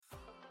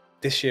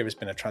this year has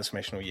been a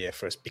transformational year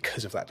for us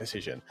because of that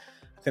decision.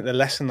 I think the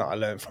lesson that I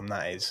learned from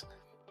that is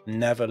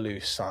never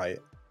lose sight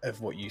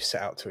of what you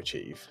set out to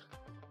achieve.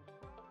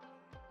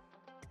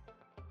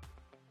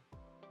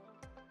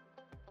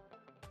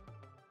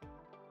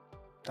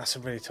 That's a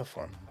really tough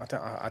one. I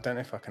don't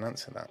know if I can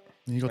answer that.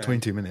 You got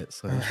 22 minutes.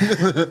 So.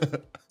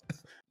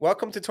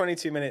 Welcome to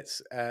 22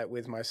 Minutes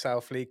with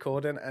myself, Lee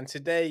Corden. And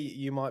today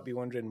you might be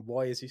wondering,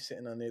 why is he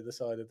sitting on the other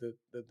side of the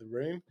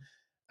room?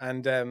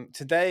 And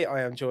today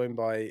I am joined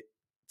by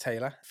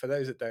Taylor. For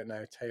those that don't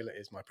know, Taylor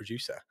is my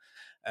producer.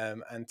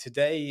 And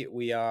today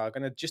we are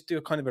going to just do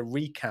a kind of a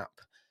recap.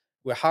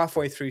 We're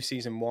halfway through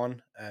season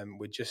 1.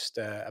 We're just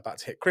about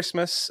to hit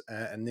Christmas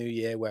and New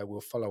Year, where we'll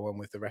follow on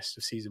with the rest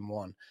of season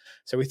 1.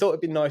 So we thought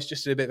it'd be nice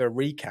just to do a bit of a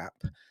recap.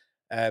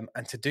 And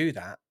to do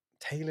that,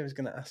 Taylor is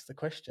going to ask the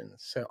questions.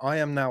 So I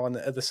am now on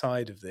the other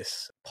side of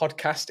this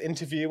podcast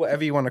interview,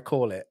 whatever you want to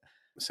call it.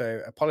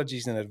 So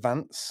apologies in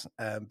advance,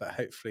 but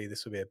hopefully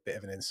this will be a bit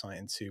of an insight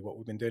into what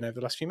we've been doing over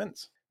the last few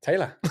months.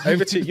 Taylor,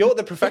 over to you. You're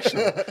the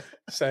professional.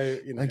 So,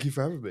 Thank you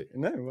for having me.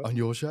 No, on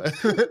your show.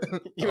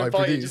 You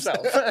invited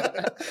yourself.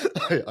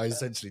 I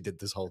essentially did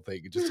this whole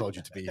thing and just told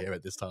you to be here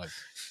at this time.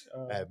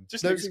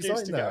 Just an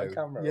excuse to get on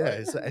camera. Yeah, right?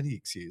 it's any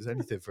excuse,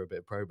 anything for a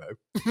bit of promo.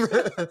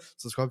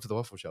 Subscribe to the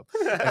Waffle Shop.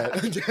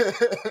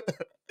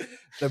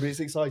 No, but it's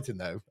exciting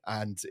though,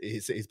 and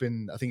it's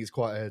been. I think it's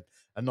quite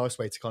a nice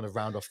way to kind of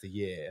round off the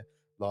year.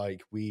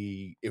 Like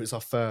it was our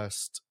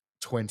first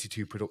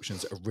 22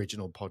 Productions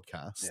original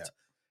podcast. Yeah.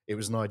 It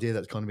was an idea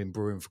that's kind of been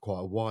brewing for quite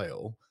a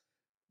while.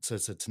 So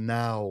to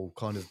now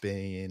kind of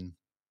being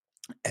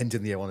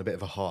ending the year on a bit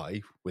of a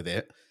high with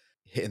it,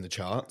 hitting the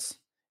charts.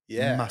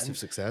 Yeah. Massive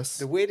success.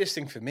 The weirdest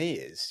thing for me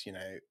is,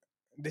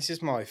 this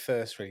is my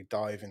first really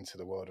dive into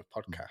the world of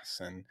podcasts.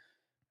 And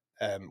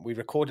we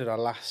recorded our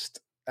last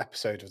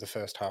episode of the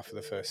first half of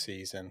the first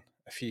season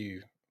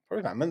probably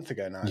about a month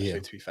ago now,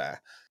 actually, to be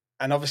fair.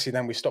 And obviously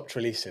then we stopped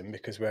releasing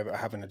because we were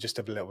having just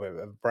a little bit of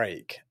a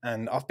break.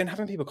 And I've been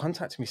having people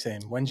contact me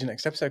saying, when's your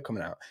next episode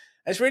coming out?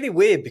 And it's really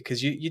weird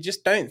because you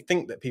just don't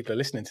think that people are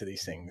listening to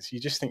these things. You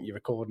just think you're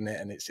recording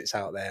it and it's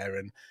out there.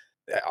 And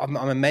I'm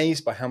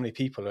amazed by how many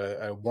people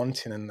are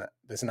wanting, and that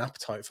there's an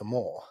appetite for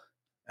more,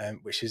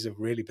 which is a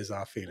really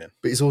bizarre feeling.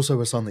 But it's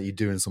also a sign that you're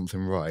doing something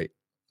right.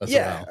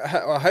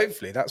 Well,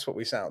 hopefully that's what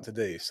we set out to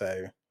do.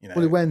 So,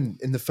 Well, it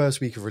went, in the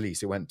first week of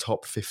release, it went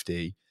top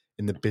 50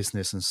 in the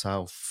business and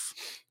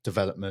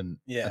self-development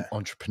and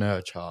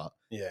entrepreneur chart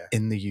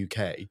in the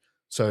UK.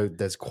 So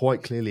there's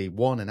quite clearly,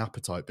 one, an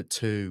appetite, but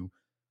two,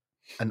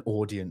 an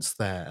audience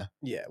there.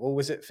 Yeah. Well,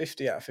 was it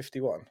 50 out of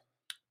 51?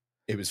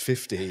 It was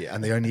 50,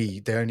 and they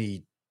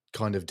only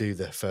kind of do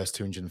the first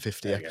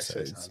 250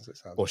 episodes it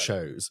sounds or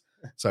shows.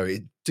 So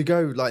to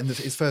go like in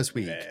its first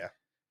week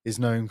is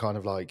known kind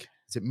of like,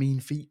 is it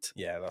mean feat?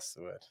 Yeah, that's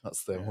the word.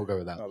 We'll go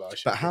with that.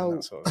 But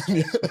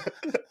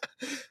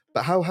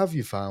but how have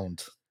you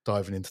found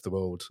diving into the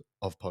world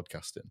of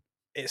podcasting?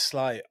 It's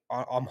like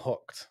I'm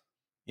hooked.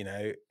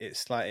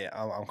 It's like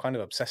I'm kind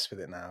of obsessed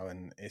with it now,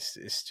 and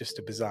it's just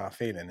a bizarre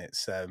feeling.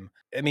 It's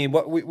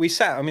what we've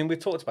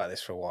talked about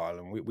this for a while,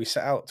 and we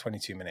set out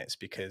 22 Minutes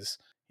because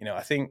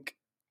I think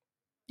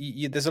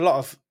there's a lot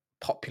of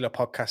popular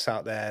podcasts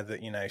out there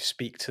that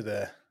speak to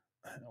the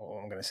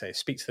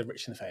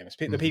rich and the famous,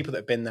 the people that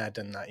have been there,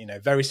 done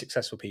that, very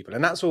successful people,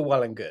 and that's all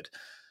well and good,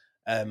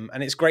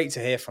 and it's great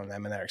to hear from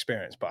them and their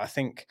experience. But I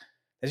think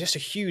there's just a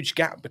huge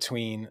gap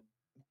between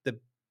the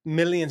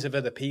millions of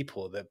other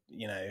people that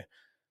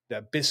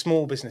they're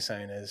small business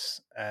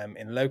owners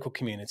in local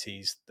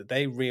communities, that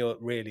they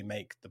really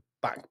make the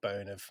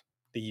backbone of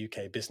the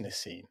UK business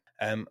scene.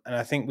 And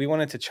I think we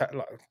wanted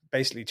to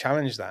basically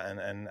challenge that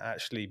and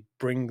actually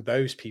bring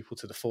those people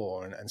to the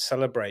fore and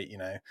celebrate,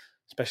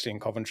 especially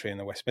in Coventry and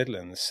the West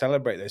Midlands,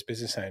 celebrate those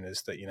business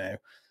owners that, are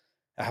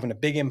having a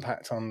big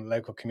impact on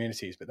local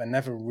communities, but they're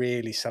never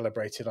really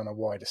celebrated on a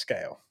wider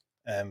scale.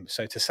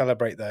 So to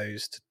celebrate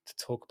those, to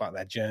talk about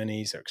their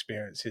journeys, their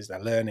experiences,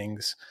 their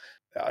learnings,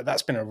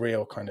 that's been a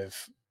real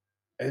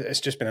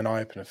it's just been an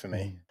eye-opener for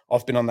me.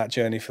 I've been on that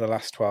journey for the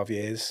last 12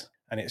 years,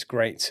 and it's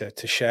great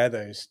to share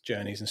those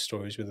journeys and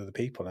stories with other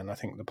people. And I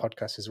think the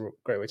podcast is a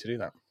great way to do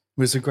that.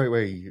 Well, it's a great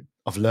way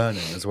of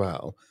learning as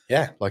well.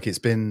 Yeah. Like, it's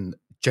been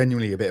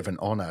genuinely a bit of an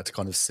honor to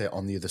kind of sit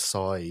on the other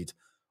side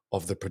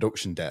of the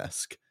production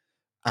desk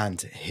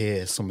and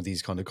hear some of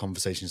these kind of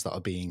conversations that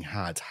are being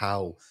had,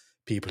 how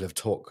people have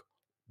took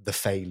the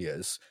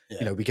failures.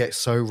 Yeah. We get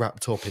so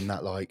wrapped up in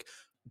that, like,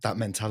 that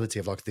mentality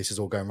of like, this is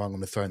all going wrong,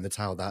 I'm throwing the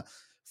towel. That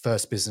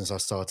first business I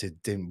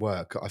started didn't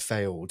work, I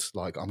failed,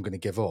 like, I'm going to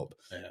give up.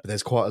 Yeah. But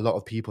there's quite a lot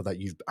of people that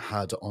you've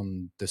had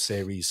on the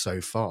series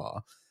so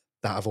far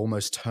that have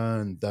almost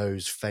turned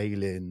those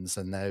failings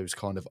and those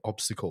kind of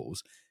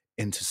obstacles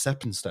into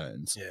stepping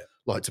stones,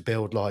 like to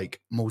build like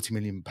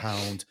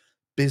multi-million-pound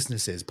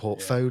businesses,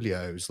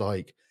 portfolios,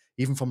 like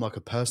even from like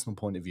a personal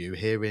point of view,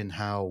 hearing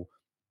how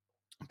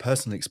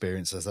personal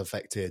experience has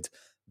affected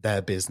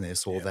their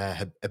business or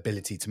their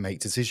ability to make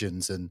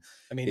decisions. And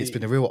it's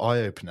been a real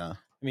eye-opener.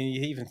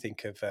 You even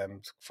think of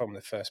from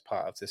the first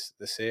part of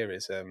the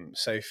series,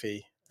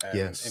 Sophie in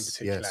Yes,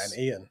 particular, and yes,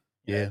 Ian.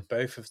 yeah,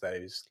 Both of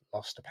those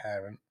lost a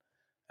parent,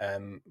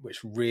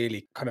 which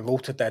really kind of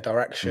altered their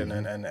direction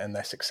hmm, and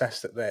their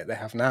success that they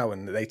have now,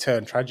 and they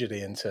turned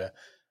tragedy into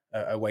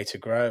a way to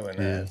grow. And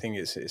yeah. I think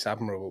it's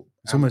admirable,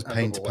 It's almost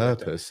pain to admirable what they've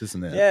done. purpose,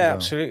 isn't it, as Yeah, well?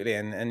 absolutely.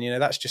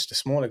 And that's just a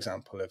small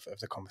example of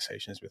the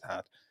conversations we've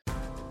had.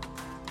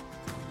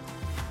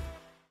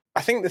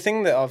 I think the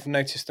thing that I've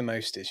noticed the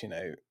most is,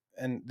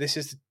 and this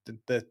is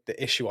the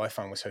issue I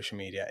find with social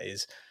media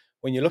is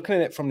when you're looking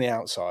at it from the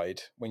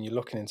outside, when you're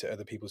looking into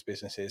other people's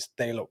businesses,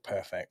 they look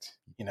perfect.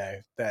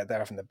 They're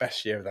having the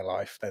best year of their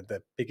life. They're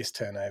the biggest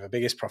turnover,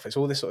 biggest profits,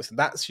 all this sort of stuff.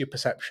 That's your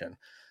perception.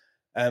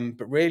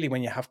 But really,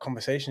 when you have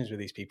conversations with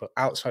these people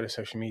outside of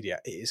social media,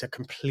 it is a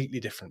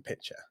completely different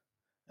picture.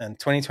 And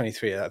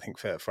 2023, I think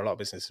for a lot of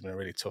businesses has been a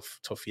really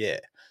tough year,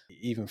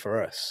 even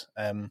for us.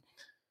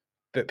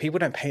 But people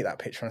don't paint that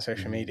picture on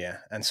social Mm,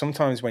 media. And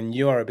sometimes when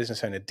you are a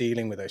business owner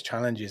dealing with those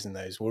challenges and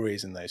those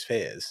worries and those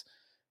fears,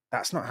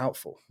 that's not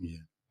helpful, yeah.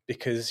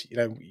 because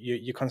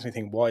you constantly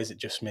think, why is it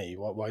just me?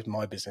 Why is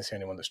my business the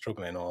only one that's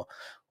struggling or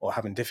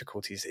having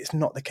difficulties? It's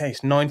not the case.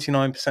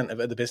 99%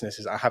 of other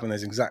businesses are having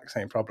those exact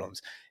same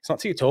problems. It's not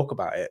till you talk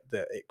about it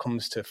that it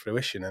comes to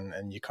fruition,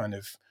 and you kind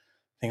of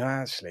think, oh,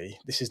 actually,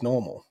 this is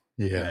normal,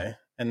 Yeah.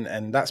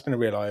 and that's been a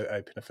real eye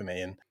opener for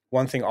me. And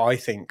one thing I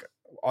think,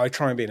 I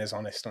try and be as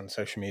honest on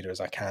social media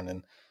as I can.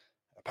 And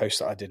a post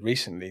that I did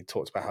recently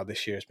talked about how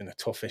this year has been the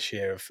toughest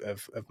year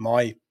of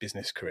my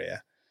business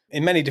career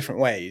in many different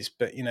ways.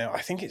 But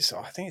I think it's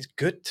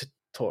good to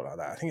talk like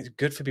that. I think it's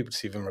good for people to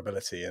see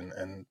vulnerability,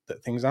 and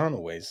that things aren't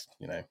always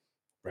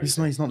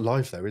rosy. It's not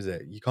live though, is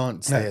it? You can't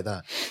No. say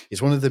that.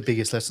 It's one of the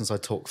biggest lessons I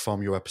took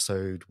from your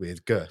episode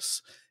with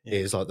Gus Yeah.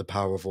 is like the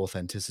power of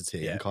authenticity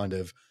Yeah. and kind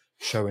of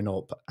showing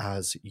up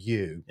as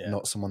you, Yeah.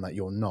 not someone that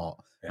you're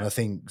not. And Yeah. I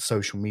think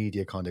social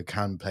media kind of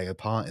can play a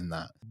part in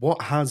that.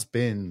 What has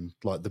been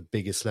like the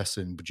biggest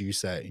lesson, would you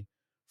say,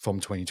 from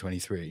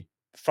 2023?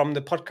 From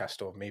the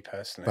podcast or me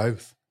personally?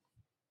 Both.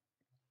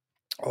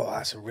 Oh,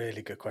 that's a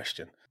really good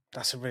question.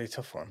 That's a really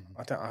tough one.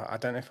 I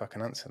don't know if I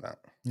can answer that.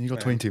 You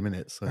got 22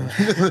 minutes. So.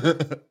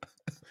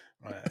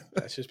 Right,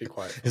 let's just be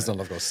quiet for a It's not minute.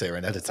 like I've got to sit here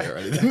and edit it or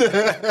anything.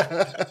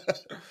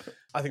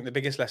 I think the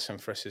biggest lesson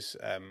for us is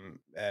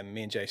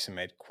me and Jason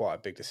made quite a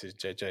big decision.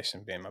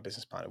 Jason being my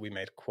business partner, we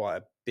made quite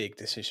a big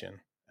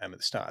decision at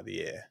the start of the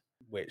year,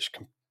 which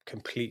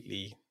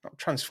completely not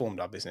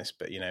transformed our business,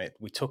 but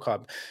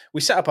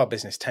we set up our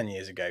business 10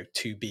 years ago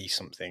to be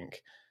something,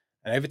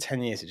 and over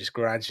 10 years it just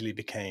gradually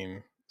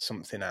became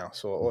something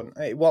else, or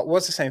it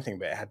was the same thing,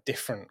 but it had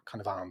different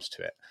kind of arms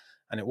to it,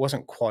 and it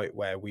wasn't quite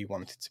where we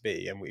wanted to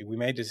be. And we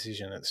made a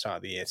decision at the start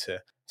of the year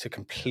to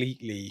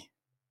completely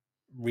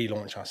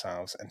relaunch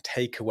ourselves and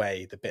take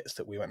away the bits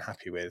that we weren't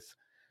happy with,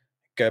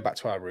 go back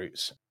to our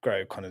roots,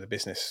 grow kind of the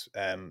business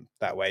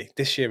that way.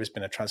 This year has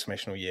been a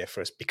transformational year for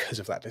us because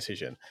of that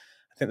decision.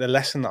 I think the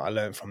lesson that I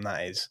learned from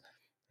that is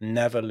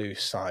never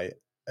lose sight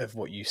of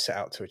what you set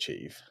out to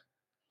achieve,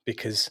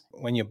 because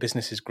when your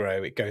businesses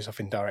grow, it goes off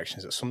in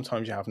directions that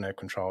sometimes you have no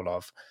control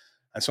of.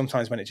 And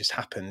sometimes when it just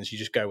happens, you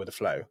just go with the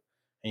flow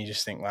and you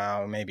just think,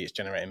 wow, maybe it's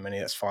generating money.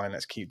 That's fine.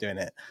 Let's keep doing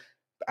it.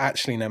 But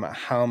actually, no matter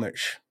how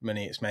much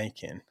money it's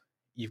making,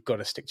 you've got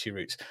to stick to your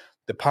roots.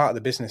 The part of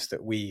the business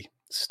that we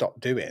stopped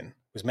doing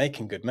was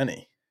making good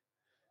money,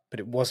 but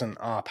it wasn't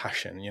our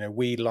passion.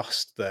 We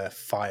lost the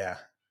fire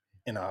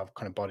in our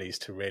kind of bodies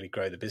to really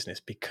grow the business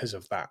because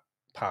of that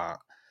part.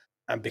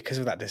 And because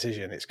of that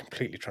decision, it's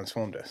completely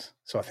transformed us.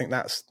 So I think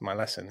that's my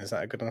lesson. Is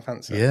that a good enough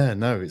answer? Yeah,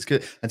 no, it's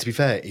good. And to be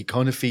fair, it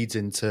kind of feeds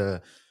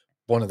into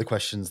one of the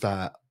questions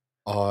that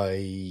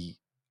I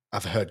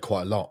have heard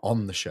quite a lot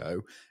on the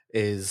show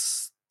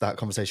is that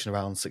conversation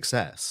around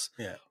success.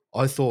 Yeah.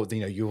 I thought,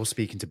 you're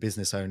speaking to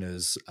business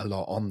owners a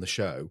lot on the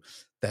show.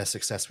 Their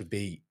success would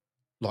be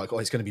like, oh,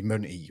 it's going to be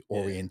money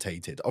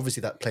orientated.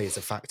 Obviously, that plays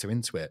a factor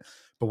into it.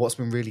 But what's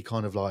been really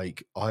kind of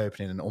like eye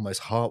opening and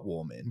almost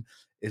heartwarming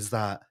is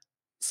that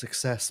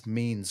success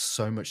means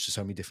so much to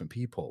so many different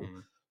people.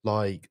 Mm.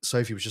 Like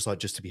Sophie was just like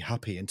just to be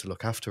happy and to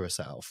look after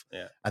herself.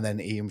 Yeah. And then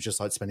Ian was just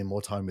like spending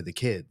more time with the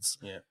kids.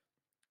 Yeah.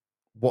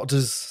 What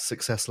does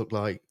success look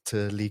like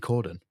to Lee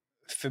Corden?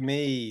 For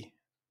me,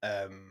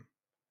 I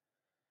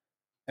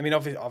mean,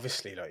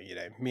 obviously,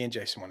 me and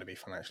Jason want to be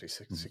financially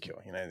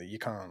secure. You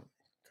can't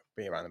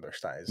be around the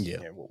bush. That is,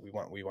 what we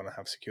want. We want to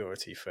have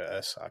security for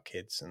us, our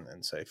kids,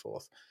 and so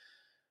forth.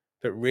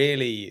 But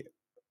really,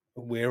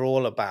 we're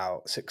all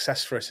about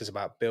success. For us is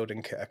about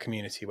building a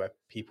community where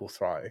people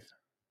thrive.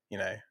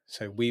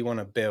 So we want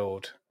to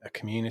build a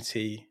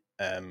community.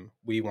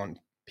 We want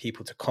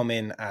people to come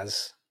in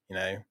as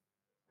A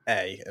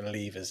and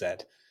leave as Z.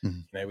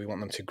 Mm. We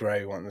want them to grow.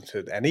 We want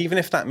them to, and even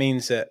if that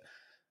means that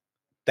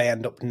they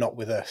end up not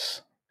with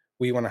us,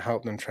 we want to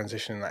help them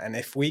transition that. And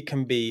if we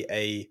can be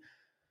a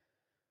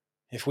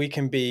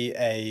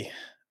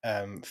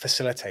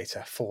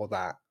facilitator for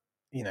that,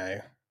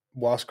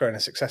 whilst growing a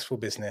successful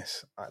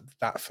business,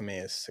 that for me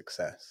is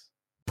success.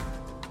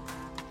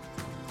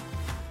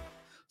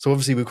 So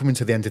obviously we're coming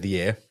to the end of the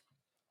year.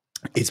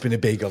 It's been a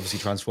big, obviously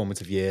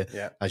transformative year,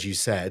 Yeah. as you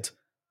said.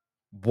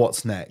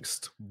 what's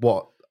next?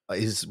 What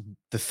is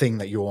the thing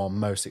that you're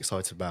most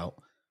excited about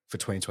for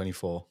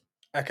 2024?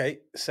 Okay,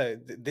 so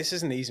this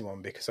is an easy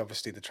one because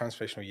obviously the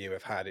transformational year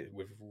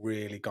we've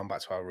really gone back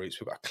to our roots.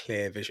 We've got a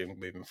clear vision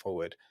moving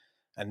forward,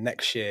 and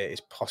next year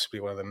is possibly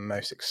one of the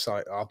most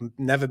exciting. I've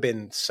never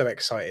been so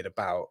excited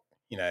about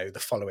the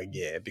following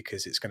year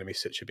because it's going to be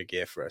such a big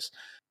year for us.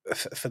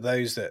 For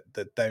those that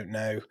don't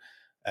know,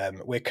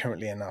 we're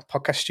currently in our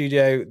podcast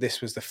studio.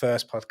 This was the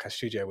first podcast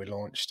studio we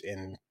launched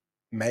in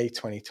May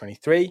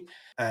 2023,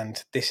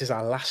 and this is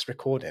our last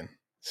recording.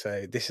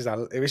 So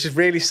which is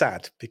really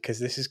sad because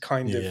this is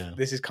kind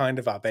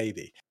of our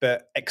baby.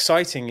 But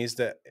exciting is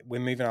that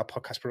we're moving our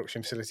podcast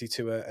production facility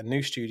to a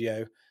new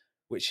studio,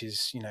 which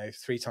is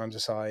 3 times the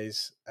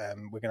size.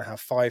 We're going to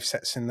have 5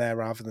 sets in there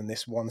rather than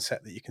this one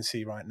set that you can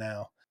see right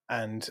now.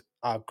 And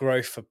our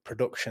growth for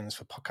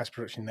podcast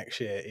production next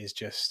year is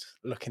just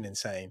looking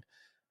insane.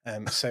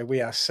 So we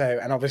are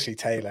and obviously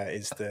Taylor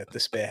is the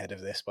spearhead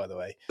of this, by the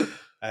way.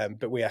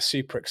 But we are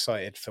super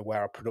excited for where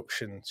our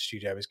production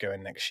studio is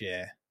going next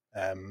year.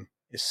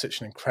 It's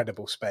such an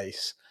incredible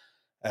space.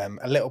 A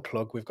little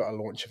plug, we've got a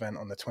launch event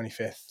on the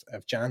 25th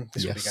of Jan.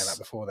 This will be going out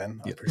before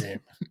then, I presume.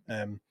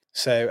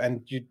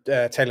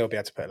 Taylor will be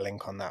able to put a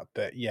link on that.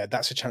 But yeah,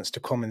 that's a chance to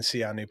come and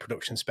see our new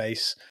production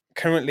space.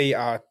 Currently,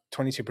 our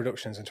 22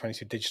 productions and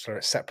 22 digital are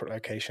at separate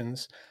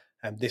locations.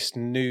 And this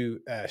new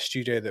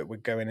studio that we're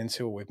going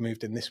into, or we've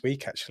moved in this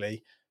week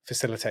actually,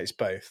 facilitates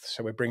both.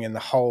 So we're bringing the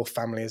whole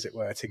family, as it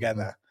were,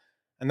 together.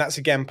 Mm-hmm. And that's,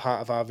 again,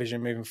 part of our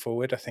vision moving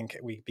forward. I think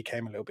we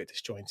became a little bit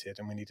disjointed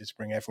and we needed to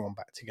bring everyone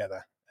back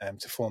together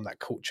to form that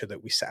culture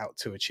that we set out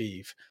to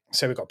achieve.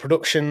 So we've got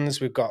productions,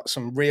 we've got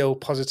some real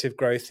positive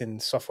growth in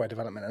software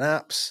development and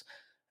apps,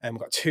 and we've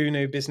got 2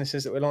 new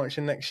businesses that we're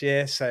launching next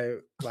year.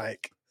 So,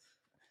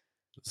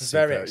 it's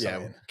very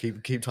exciting. Yeah,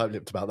 keep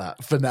tight-lipped about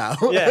that for now.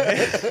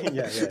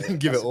 Yeah.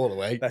 Give it all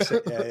away. That's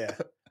it, yeah.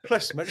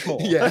 Plus, much more.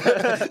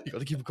 Yeah, you got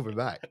to keep them coming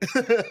back.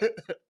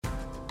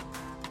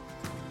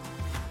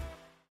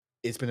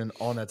 It's been an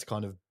honor to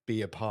kind of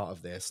be a part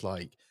of this,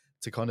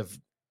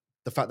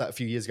 the fact that a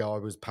few years ago I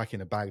was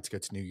packing a bag to go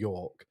to New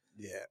York.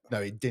 Yeah. No,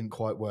 it didn't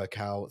quite work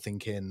out,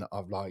 thinking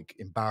of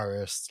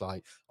embarrassed,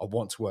 I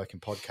want to work in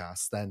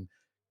podcasts. Then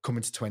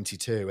coming to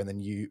 22, and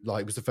then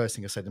it was the first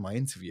thing I said in my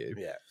interview.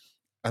 Yeah.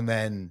 And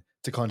then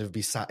to kind of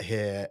be sat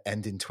here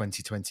ending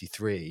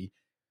 2023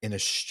 in a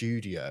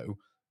studio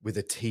with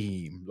a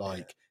team,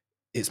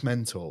 it's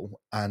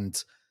mental.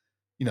 And,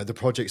 the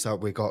projects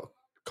that we got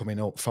coming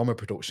up from a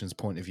productions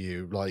point of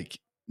view,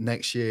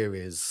 next year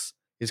is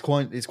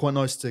quite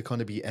nice to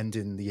kind of be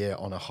ending the year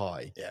on a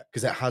high. Yeah.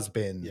 Because it has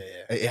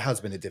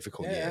been a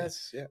difficult year.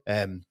 It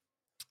has,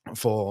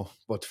 for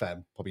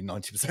probably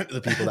 90% of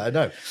the people that I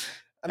know.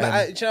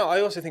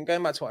 I also think,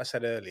 going back to what I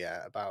said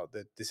earlier about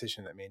the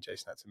decision that me and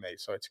Jason had to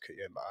make, sorry to cut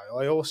you in, but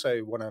I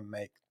also want to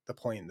make the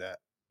point that,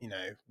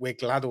 we're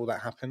glad all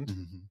that happened.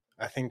 Mm-hmm.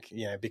 I think,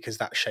 because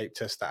that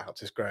shaped us, that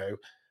helped us grow,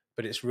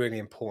 but it's really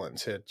important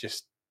to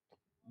just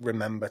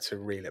remember to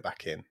reel it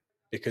back in,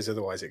 because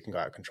otherwise it can go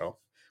out of control.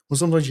 Well,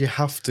 sometimes you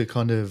have to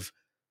kind of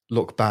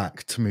look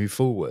back to move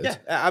forward. Yeah,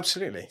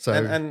 absolutely. So,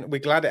 and we're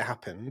glad it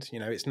happened.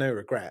 It's no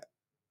regret.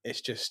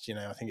 It's just,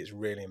 I think it's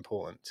really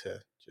important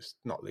to just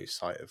not lose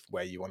sight of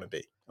where you want to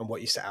be and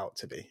what you set out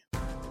to be.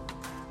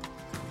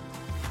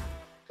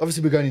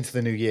 Obviously, we're going into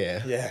the new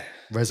year. Yeah.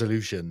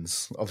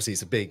 Resolutions. Obviously,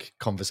 it's a big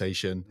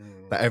conversation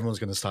that everyone's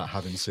going to start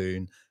having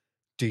soon.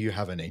 Do you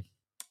have any?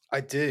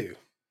 I do.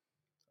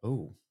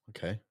 Oh,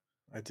 okay.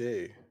 I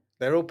do.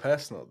 They're all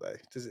personal, though.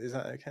 Is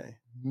that okay?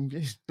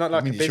 Not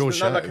like a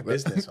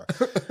business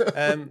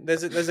one.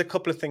 There's a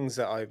couple of things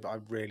that I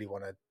really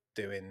want to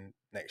do in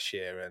next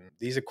year, and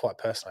these are quite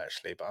personal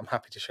actually, but I'm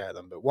happy to share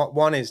them. But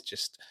one is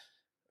just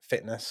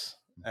fitness.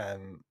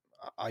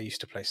 I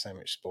used to play so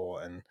much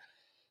sport, and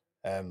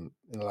in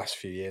the last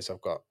few years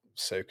I've got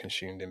so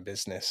consumed in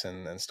business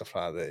and stuff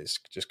like that, it's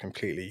just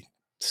completely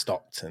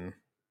stopped, and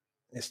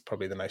it's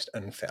probably the most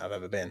unfit I've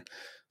ever been.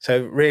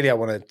 So really I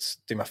want to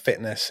do my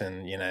fitness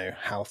and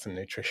health and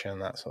nutrition,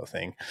 that sort of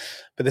thing.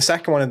 But the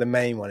second one, and the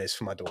main one, is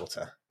for my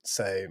daughter.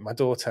 So my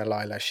daughter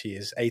Lila, she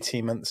is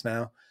 18 months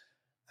now,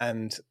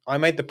 and I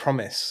made the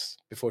promise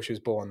before she was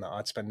born that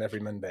I'd spend every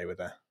Monday with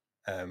her,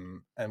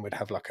 and we'd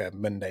have a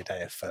Monday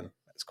day of fun,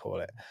 let's call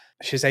it.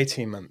 She's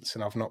 18 months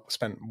and I've not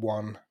spent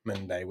one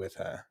Monday with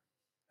her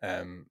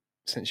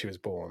since she was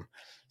born.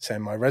 So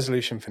my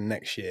resolution for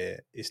next year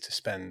is to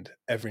spend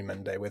every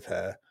Monday with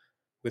her,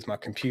 with my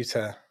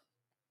computer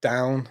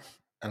down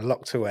and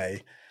locked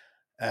away,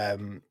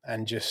 and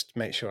just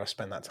make sure I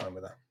spend that time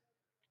with her.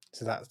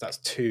 So that's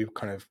 2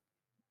 kind of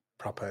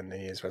proper New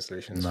Year's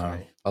resolutions for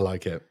me. I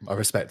like it. I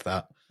respect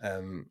that.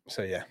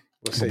 So yeah,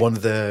 we'll see. One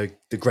of the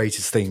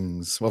greatest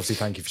things, obviously,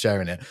 thank you for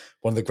sharing it.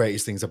 One of the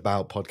greatest things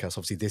about podcasts,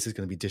 obviously, this is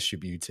going to be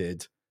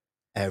distributed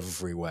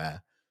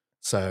everywhere.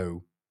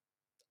 So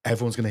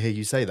everyone's going to hear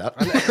you say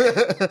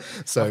that.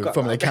 So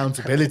from an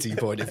accountability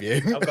point of view,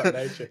 I've got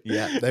no trick.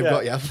 Yeah, they've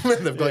got you.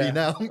 They've got you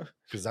now,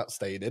 because that's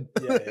stated.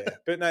 Yeah.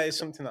 But no, it's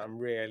something that I'm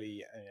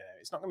really,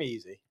 it's not going to be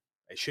easy.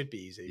 It should be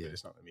easy, but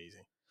it's not going to be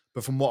easy.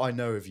 But from what I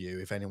know of you,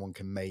 if anyone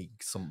can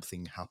make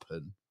something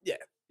happen, Yeah.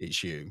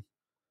 it's you.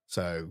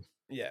 So,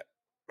 Yeah.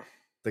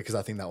 because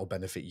I think that will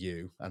benefit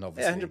you, and Yeah,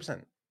 obviously,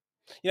 100%.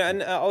 Yeah,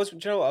 and I was, do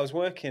you know what? I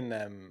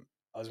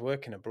was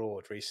working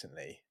abroad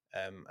recently,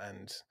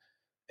 and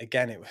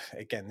again,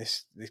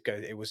 this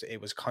goes. It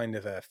was kind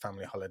of a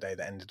family holiday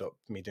that ended up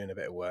me doing a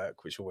bit of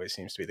work, which always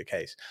seems to be the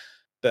case.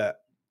 But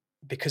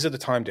because of the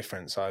time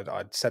difference,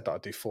 I'd said that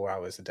I'd do 4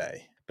 hours a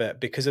day. But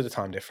because of the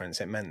time difference,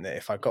 it meant that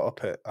if I got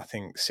up at, I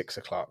think, 6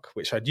 o'clock,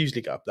 which I'd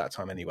usually get up at that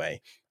time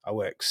anyway, I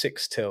work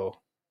 6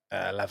 till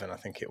 11, I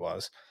think it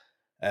was.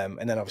 And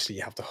then obviously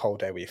you have the whole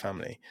day with your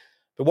family.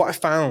 But what I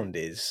found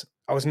is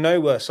I was no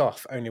worse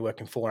off only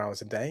working 4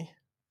 hours a day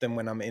than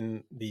when I'm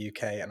in the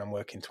UK and I'm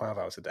working 12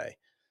 hours a day.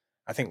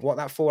 I think what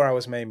that 4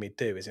 hours made me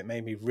do is it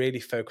made me really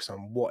focus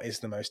on what is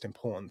the most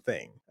important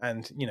thing.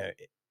 And,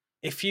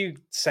 if you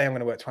say I'm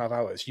going to work 12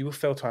 hours, you will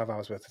fill 12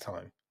 hours worth of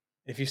time.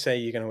 If you say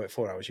you're going to work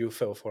 4 hours, you will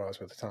fill 4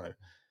 hours worth of time.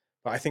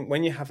 But I think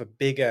when you have a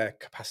bigger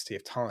capacity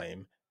of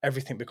time,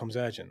 everything becomes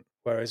urgent.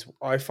 Whereas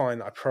I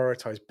find that I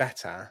prioritize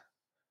better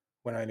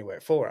when I only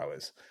work 4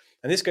 hours.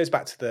 And this goes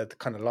back to the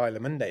kind of Lila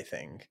Monday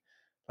thing.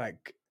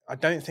 Like, I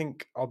don't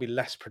think I'll be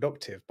less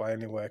productive by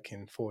only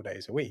working 4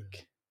 days a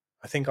week.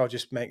 I think I'll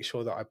just make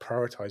sure that I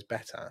prioritize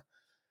better.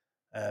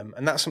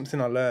 And that's something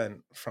I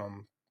learned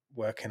from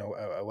working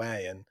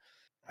away. And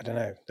I don't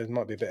know, there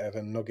might be a bit of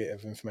a nugget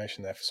of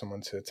information there for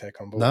someone to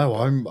take on board.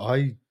 no,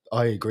 But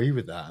I agree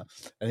with that,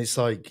 and it's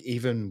like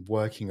even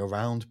working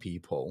around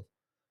people.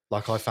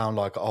 Like I found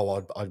like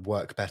I'd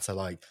work better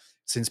like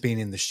since being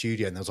in the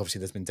studio, and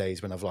there's been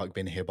days when I've like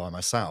been here by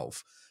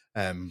myself,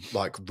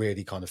 like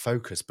really kind of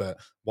focused. But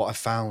what I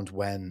found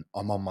when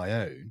I'm on my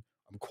own,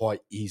 I'm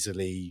quite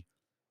easily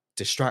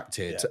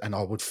distracted, Yeah. and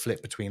I would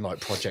flip between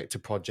like project to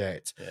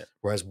project. Yeah.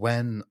 Whereas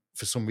when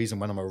for some reason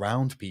when I'm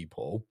around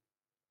people,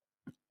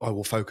 I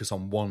will focus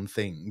on one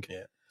thing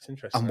Yeah, it's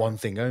interesting. and one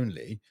thing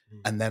only,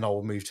 and then I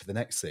will move to the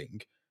next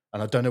thing.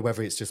 And I don't know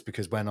whether it's just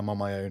because when I'm on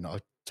my own, I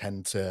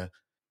tend to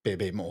be a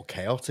bit more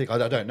chaotic. I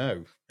don't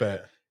know,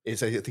 but I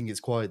think it's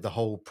quite the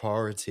whole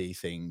priority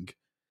thing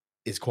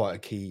is quite a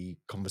key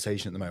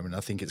conversation at the moment.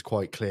 I think it's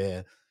quite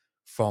clear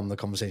from the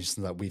conversations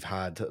that we've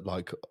had,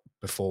 like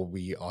before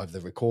we either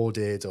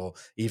recorded or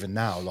even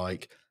now,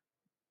 like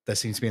there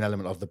seems to be an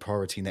element of the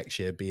priority next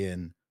year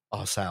being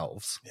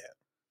ourselves,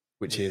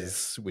 which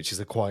is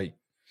a quite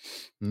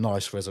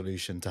nice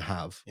resolution to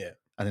have,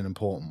 and an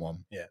important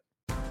one.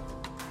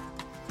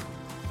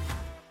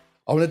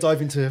 I want to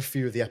dive into a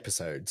few of the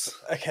episodes,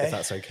 Okay. if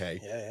that's okay.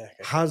 Yeah.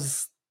 Okay.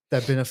 Has there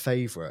been a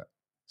favourite?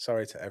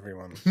 Sorry to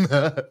everyone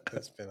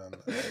that's been on.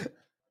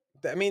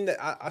 I mean,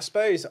 I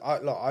suppose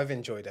I've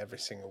enjoyed every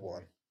single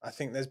one. I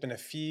think there's been a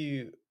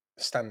few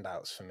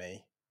standouts for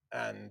me,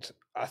 and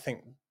I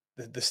think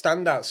the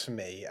standouts for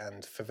me,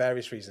 and for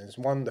various reasons.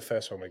 One, the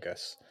first one with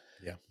Gus.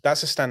 Yeah.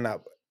 That's a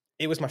standout.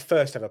 It was my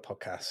first ever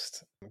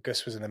podcast.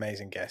 Gus was an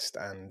amazing guest,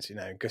 and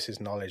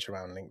Gus's knowledge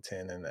around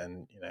LinkedIn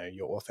and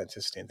your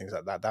authenticity and things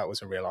like that. That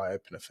was a real eye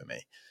opener for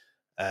me,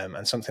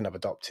 and something I've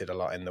adopted a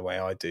lot in the way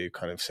I do,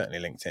 kind of certainly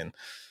LinkedIn.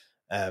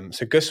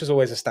 So Gus was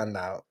always a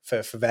standout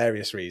for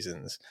various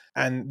reasons,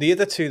 and the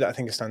other two that I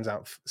think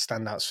are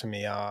standouts for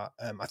me are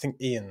I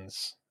think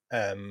Ian's,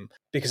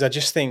 because I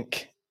just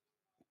think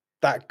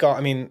that guy.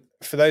 I mean,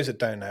 for those that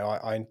don't know,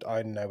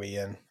 I know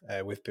Ian.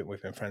 We've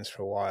been friends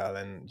for a while,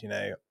 and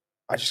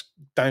I just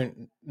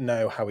don't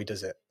know how he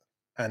does it,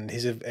 and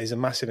he's a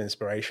massive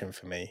inspiration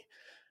for me,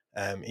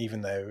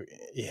 even though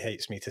he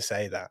hates me to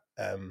say that.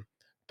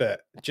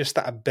 But just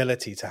that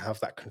ability to have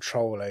that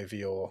control over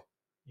your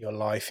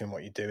life and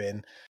what you're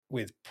doing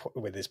with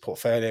his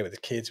portfolio, with his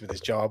kids, with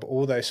his job,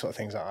 all those sort of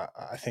things.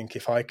 I think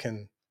if I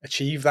can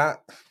achieve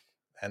that,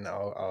 then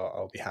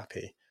I'll be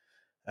happy.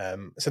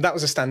 So that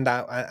was a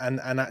standout,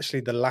 and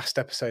actually the last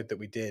episode that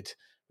we did,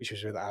 which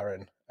was with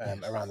Aaron,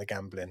 around the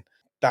gambling,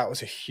 that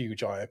was a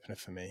huge eye opener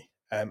for me.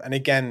 And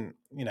again,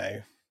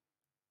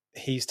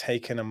 he's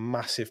taken a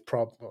massive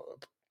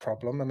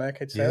problem. Am I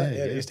okay to say that?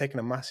 Yeah, he's taken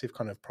a massive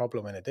kind of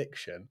problem in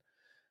addiction,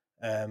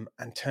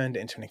 and turned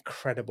it into an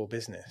incredible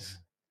business.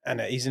 And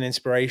he's an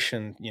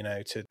inspiration,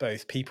 to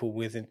both people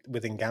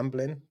within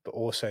gambling, but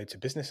also to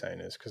business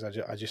owners, because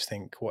I just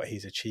think what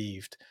he's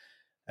achieved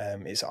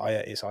is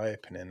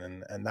eye-opening,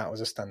 and that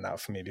was a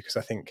standout for me, because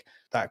I think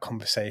that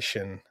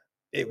conversation,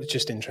 it was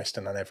just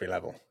interesting on every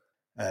level,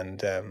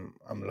 and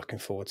I'm looking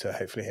forward to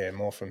hopefully hearing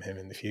more from him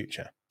in the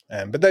future.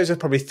 But those are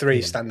probably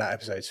three standout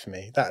episodes for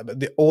me.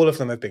 All of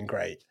them have been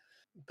great,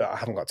 but I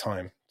haven't got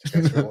time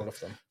to go through all of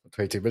them.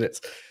 22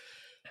 minutes.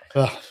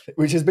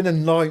 Which has been a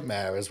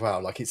nightmare as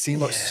well. Like it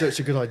seemed like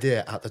such a good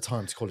idea at the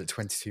time to call it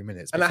 22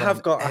 minutes. And I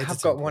have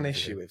got one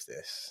issue with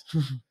this,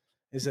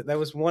 is that there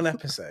was one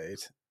episode,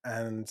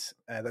 and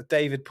that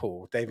David,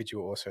 you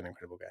were also an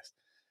incredible guest.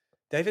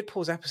 David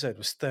Paul's episode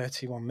was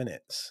 31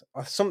 minutes,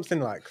 or something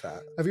like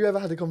that. Have you ever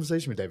had a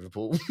conversation with David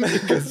Paul?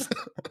 Because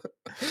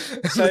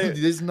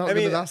it's not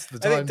going to last the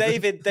time.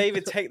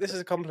 David, take this as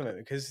a compliment,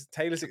 because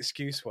Taylor's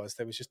excuse was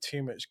there was just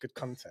too much good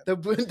content.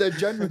 There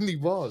genuinely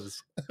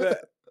was.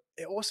 But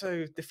it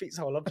also defeats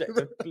the whole object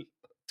of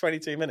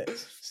 22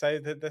 minutes. So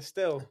there's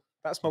still,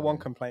 that's my one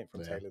complaint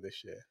from Taylor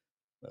this year.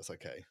 That's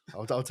okay.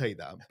 I'll take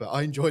that. But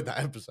I enjoyed that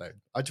episode.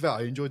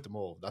 I enjoyed them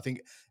all. I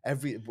think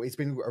it's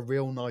been a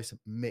real nice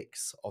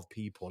mix of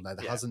people. Now,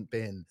 there hasn't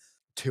been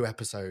 2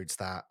 episodes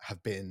that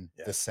have been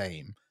the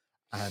same.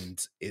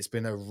 And it's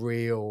been a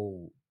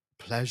real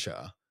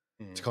pleasure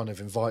to kind of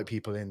invite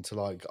people into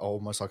like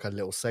almost like a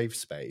little safe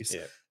space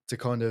to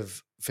kind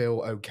of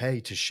feel okay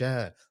to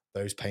share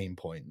those pain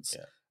points.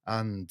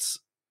 And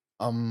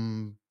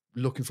I'm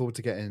looking forward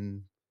to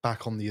getting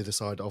back on the other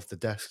side of the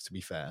desk, to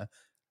be fair,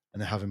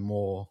 and having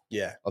more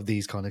of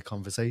these kind of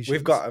conversations.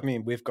 We've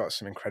got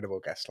some incredible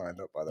guests lined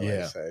up, by the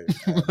way. So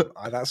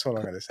that's all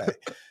I'm going to say.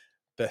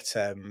 But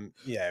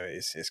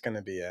it's going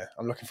to be,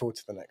 I'm looking forward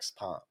to the next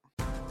part.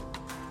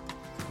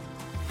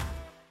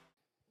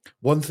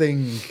 One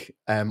thing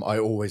I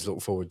always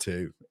look forward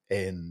to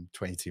in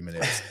 22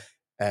 minutes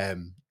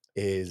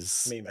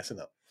is me messing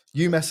up.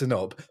 You messing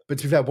up. But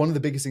to be fair, one of the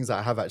biggest things that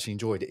I have actually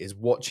enjoyed is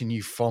watching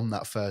you from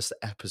that first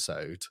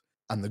episode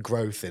and the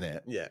growth in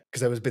it. Yeah.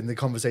 Because there has been the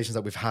conversations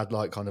that we've had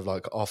like kind of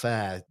like off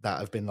air that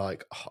have been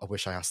like, I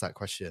wish I asked that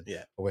question.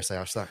 Yeah. I wish I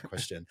asked that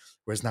question.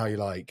 Whereas now you're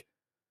like,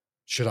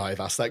 should I have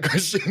asked that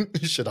question?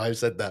 Should I have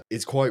said that?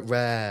 It's quite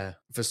rare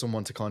for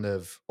someone to kind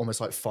of almost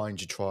like find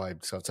your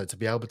tribe. So to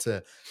be able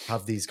to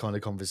have these kind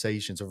of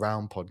conversations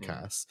around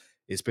podcasts,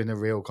 it's been a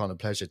real kind of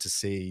pleasure to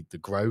see the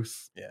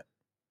growth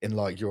in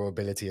like your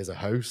ability as a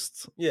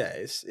host. Yeah,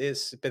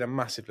 it's been a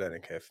massive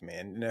learning curve for me.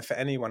 And for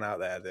anyone out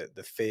there,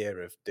 the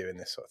fear of doing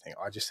this sort of thing,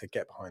 I just say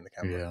get behind the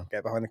camera,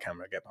 get behind the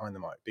camera, get behind the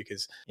mic,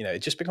 because it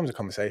just becomes a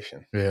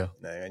conversation.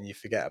 And you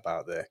forget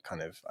about the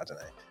kind of, I don't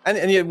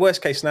know. And your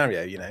worst case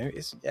scenario,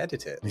 is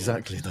edit it.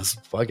 Exactly, that's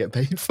what I get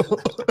paid for.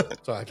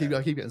 Sorry, I keep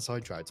getting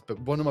sidetracked. But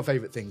one of my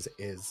favorite things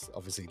is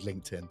obviously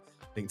LinkedIn,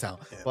 linked out.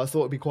 But I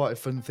thought it'd be quite a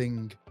fun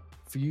thing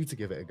for you to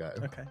give it a go.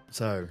 Okay.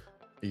 So,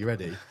 are you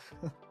ready?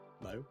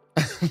 No.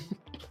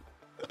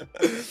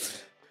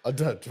 I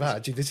don't.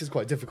 Actually, this is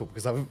quite difficult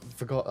because I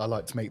forgot I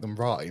like to make them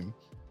rhyme,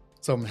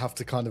 so I'm gonna have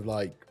to kind of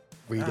like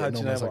read it and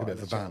almost like a bit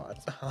of a band.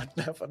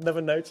 I've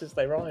never noticed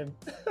they rhyme.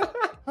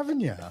 Haven't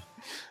you?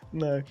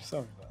 No,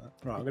 sorry about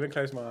that. Right, I'm gonna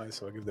close my eyes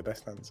so I'll give the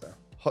best answer.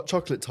 Hot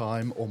chocolate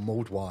time or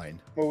mulled wine?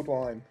 Mulled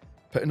wine.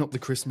 Putting up the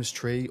Christmas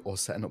tree or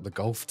setting up the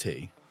golf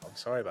tee? I'm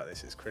sorry about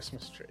this. It's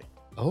Christmas tree.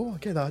 Oh,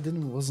 okay. That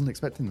wasn't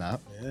expecting that.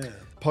 Yeah.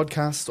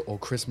 Podcast or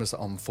Christmas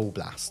on full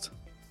blast?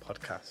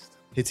 Podcast.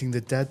 Hitting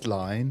the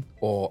deadline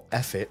or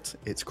F it,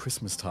 it's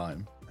Christmas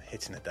time?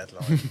 Hitting a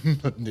deadline.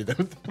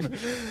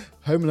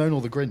 Home Alone or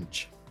The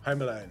Grinch?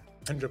 Home Alone,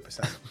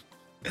 100%.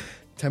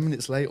 10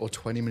 minutes late or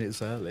 20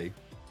 minutes early?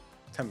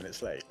 10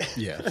 minutes late.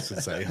 Yeah, I was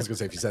going to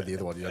say, if you said the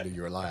other one, I knew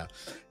you were a liar.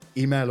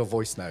 Email or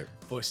voice note?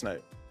 Voice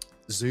note.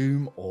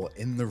 Zoom or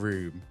in the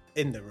room?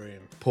 In the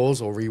room.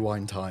 Pause or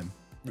rewind time?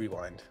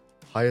 Rewind.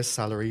 Higher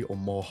salary or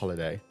more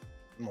holiday?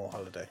 More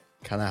holiday.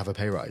 Can I have a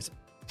pay rise?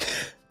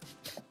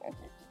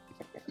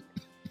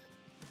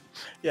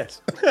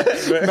 Yes.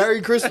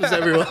 Merry Christmas,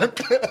 everyone.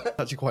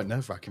 Actually quite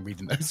nerve-wracking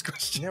reading those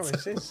questions. Yeah,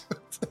 it is.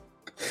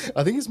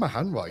 I think it's my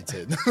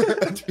handwriting.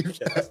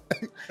 Yes.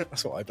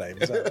 That's what I blame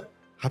as well.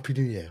 Happy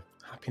New Year.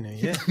 Happy New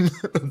Year.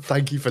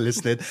 Thank you for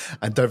listening.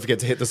 And don't forget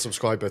to hit the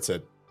subscribe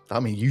button. I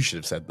mean, you should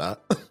have said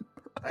that.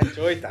 I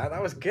enjoyed that.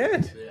 That was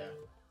good. Yeah.